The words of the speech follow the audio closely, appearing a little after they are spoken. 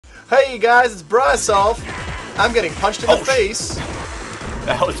Hey guys, it's Brasol. I'm getting punched in the face.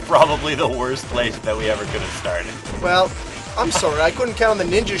 That was probably the worst place that we ever could have started. Well, I'm sorry, I couldn't count on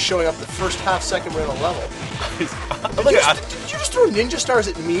the ninjas showing up the first half second we're in the level. Did you just throw ninja stars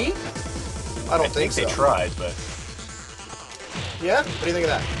at me? I don't think so. They tried, but... Yeah? What do you think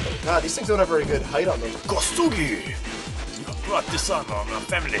of that? God, these things don't have very good height on them. Kosugi! You brought this on my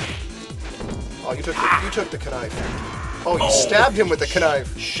family. Oh, you took the knife. Oh, you stabbed him with the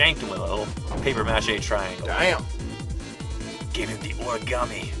knife. Shanked him with a little paper mache triangle. Damn. Gave him the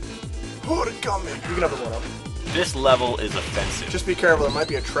origami. Origami. You can have the one up. This level is offensive. Just be careful, there might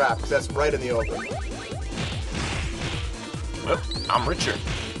be a trap, because that's right in the open. Well, I'm richer.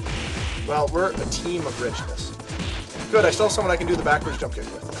 Well, we're a team of richness. Good, I still have someone I can do the backwards jump kick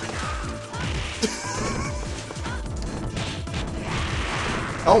with.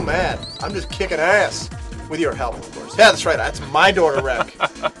 Oh man, I'm just kicking ass. With your help, of course. Yeah, that's right, that's my door to wreck.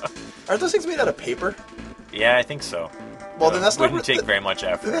 Aren't those things made out of paper? Yeah, I think so. Well, then that's not... Wouldn't take very much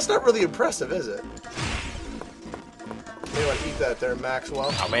effort. Then that's not really impressive, is it? You may want to eat that there,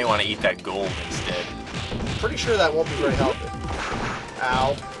 Maxwell. I may want to eat that gold instead. Pretty sure that won't be very healthy.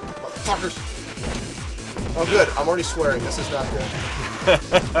 Ow. Motherfuckers. Oh good, I'm already swearing, this is not good.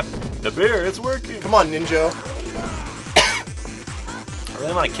 The beer, it's working! Come on, Ninja. I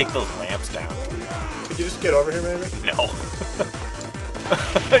really want to kick those lamps down. Could you just get over here, maybe? No.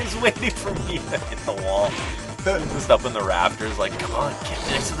 He's waiting for me to hit the wall. He's just up in the rafters like, come on, get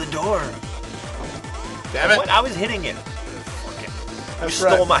next to the door. Damn it. What? I was hitting it. Okay. You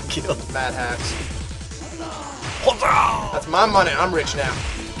stole my kill. Mad hacks. That's my money, I'm rich now.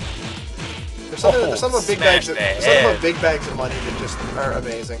 There's some of big bags of money that just are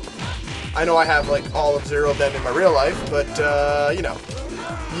amazing. I know I have like all of 0 of them in my real life, but you know.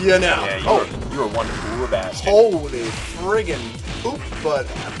 Yeah, you were one poor bastard. Holy friggin' poop butt.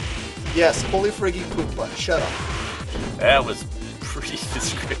 Yes, holy friggy poop butt. Shut up. That was pretty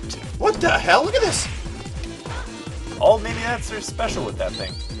descriptive. What the hell? Look at this. Oh, maybe that's their special with that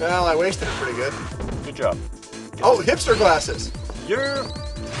thing. Well, I wasted it pretty good. Good job. Oh, hipster glasses. You're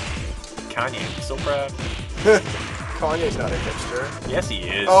Kanye. I'm so proud. Kanye's not a hipster. Yes, he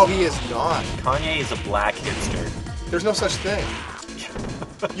is. Oh, he is not. Kanye is a black hipster. There's no such thing.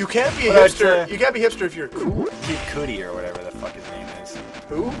 You can't be a hipster. You can't be hipster if you're cool. Kid Cudi or whatever the fuck his name is.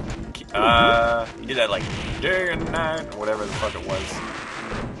 Who? He did that like day and night or whatever the fuck it was,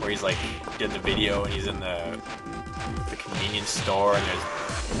 where he's like did the video and he's in the convenience store and there's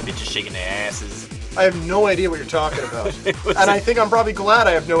bitches shaking their asses. I have no idea what you're talking about, and I think I'm probably glad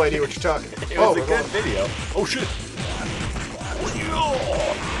I have no idea what you're talking about. It was a good video. Oh shit!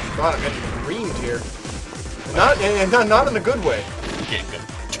 God, I'm getting reamed here. Not in a good way. Getting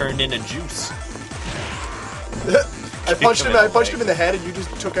turned into juice. I punched him in the head, and you just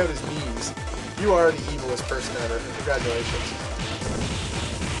took out his knees. You are the evilest person ever. Congratulations.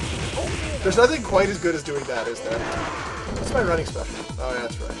 There's nothing quite as good as doing that, is there? What's my running special? Oh yeah,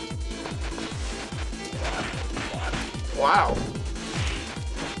 that's right. Wow.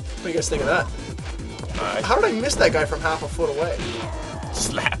 What do you guys think of that? How did I miss that guy from half a foot away?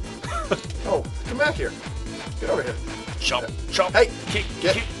 Slap. Oh, come back here. Get over here. Chomp, chomp. Hey, kick.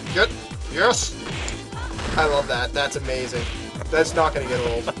 Yes. I love that. That's amazing. That's not going to get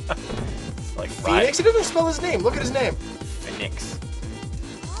old. Like Phoenix? He doesn't spell his name. Look at his name. Phoenix.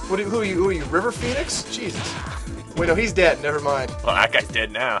 Who are you? River Phoenix? Jesus. Wait, no, he's dead. Never mind. Well, that guy's dead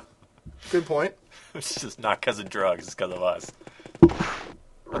now. Good point. It's just not because of drugs. It's because of us.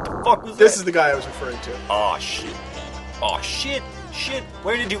 What the fuck was that? This is the guy I was referring to. Oh shit. Oh shit. Shit.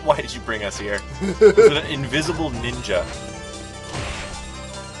 Why did you bring us here? It's an invisible ninja.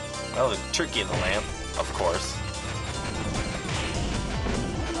 Well, the turkey in the lamp, of course.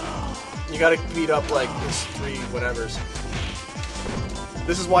 You gotta beat up like his 3 whatevers.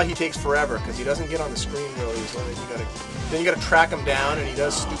 This is why he takes forever, because he doesn't get on the screen real easily. Then you gotta track him down, and he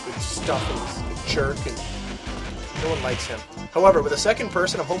does stupid stuff, and he's a jerk, and no one likes him. However, with a second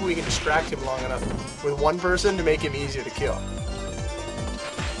person, I'm hoping we can distract him long enough with one person to make him easier to kill.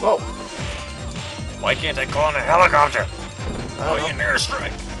 Whoa. Why can't I call in a helicopter? I don't know. An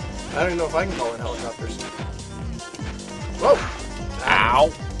airstrike. I don't even know if I can call in helicopters. Whoa. Ow.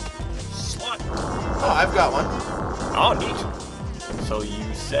 Slut. Oh, I've got one. Oh, neat. So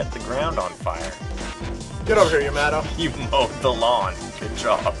you set the ground on fire. Get over here, you maddo. You mowed the lawn. Good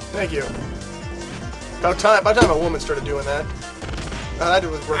job. Thank you. By the time a woman started doing that. That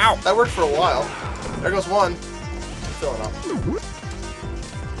worked for a while. There goes one. I'm filling up.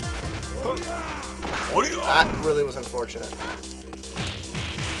 That really was unfortunate.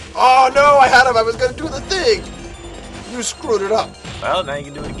 Oh no, I had him! I was gonna do the thing! You screwed it up. Well, now you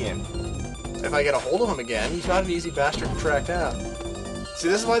can do it again. If I get a hold of him again, he's not an easy bastard to track down. See,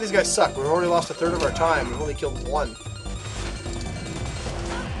 this is why these guys suck. We've already lost a third of our time. We've only killed one.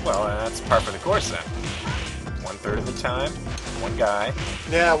 Well, that's par for the course then. 1/3 of the time, one guy.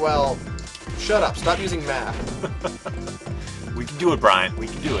 Yeah, well, shut up. Stop using math. We can do it, Brian. We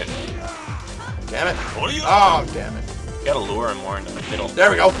can do it. Damn it. Oh, Oh, damn it. You gotta lure him more into the middle. There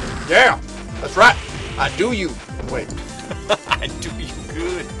we go. Yeah, that's right. I do you. Wait. I do you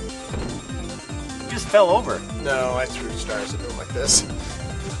good. You just fell over. No, I threw stars into him like this.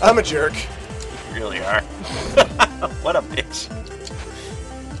 I'm a jerk. You really are. What a bitch.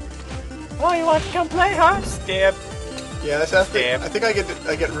 Oh, you want to come play, huh? Stab. Yeah, that's I think I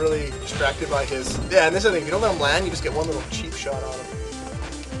get really distracted by his. Yeah, and this is the thing. If you don't let him land, you just get one little cheap shot on him.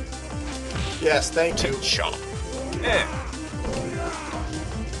 Yes, thank you. Shot. Yeah.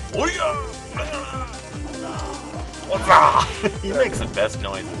 Oh yeah. He makes the best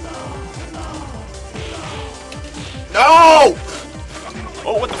noises. No!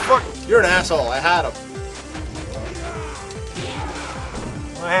 Oh, what the fuck? You're an asshole. I had him.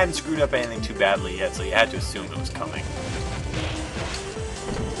 Well, I hadn't screwed up anything too badly yet, so you had to assume it was coming.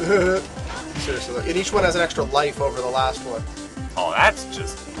 Seriously, look. And each one has an extra life over the last one. Oh, that's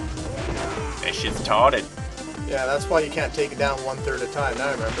just... That shit's tauted. Yeah, that's why you can't take it down 1/3 at a time. Now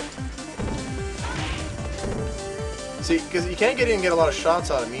I remember. See, because you can't get in and get a lot of shots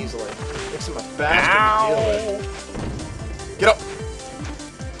on him easily. Makes him a bastard to deal with. Get up!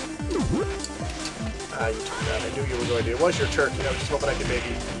 Ah, you took that. I knew you were going to do it. It was your turkey. I was just hoping I could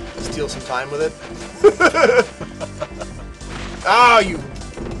maybe steal some time with it. Ah, you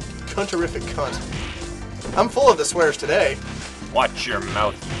cunterific cunt. I'm full of the swears today. Watch your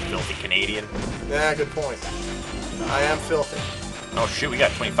mouth, you filthy Canadian. Yeah, good point. I am filthy. Oh shit, we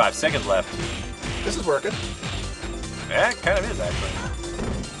got 25 seconds left. This is working. Yeah, it kind of is, actually.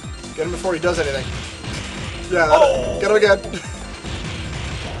 Get him before he does anything. Yeah, get him again.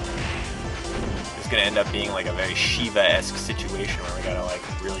 It's gonna end up being like a very Shiva-esque situation where we gotta like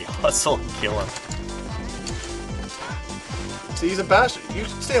really hustle and kill him. See, he's a bastard. You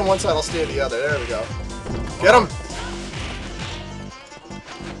stay on one side, I'll stay on the other. There we go. Get him!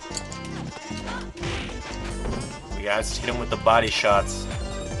 We gotta hit him with the body shots.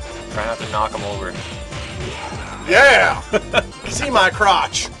 Try not to knock him over. Yeah! See my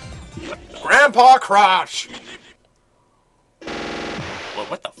crotch. Grandpa crotch.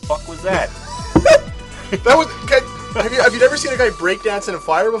 What the fuck was that? That was... Okay, have you never seen a guy breakdancing in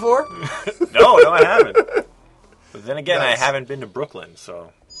fire before? No, I haven't. But then again, I haven't been to Brooklyn,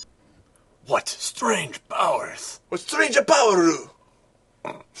 so... What strange powers? What strange power?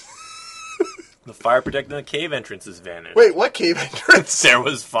 The fire protecting the cave entrance has vanished. Wait, what cave entrance? There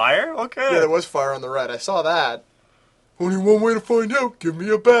was fire? Okay. Yeah, there was fire on the right. I saw that. Only one way to find out. Give me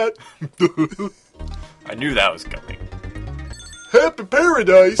a bat. I knew that was coming. Happy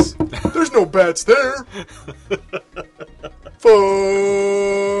paradise. There's no bats there.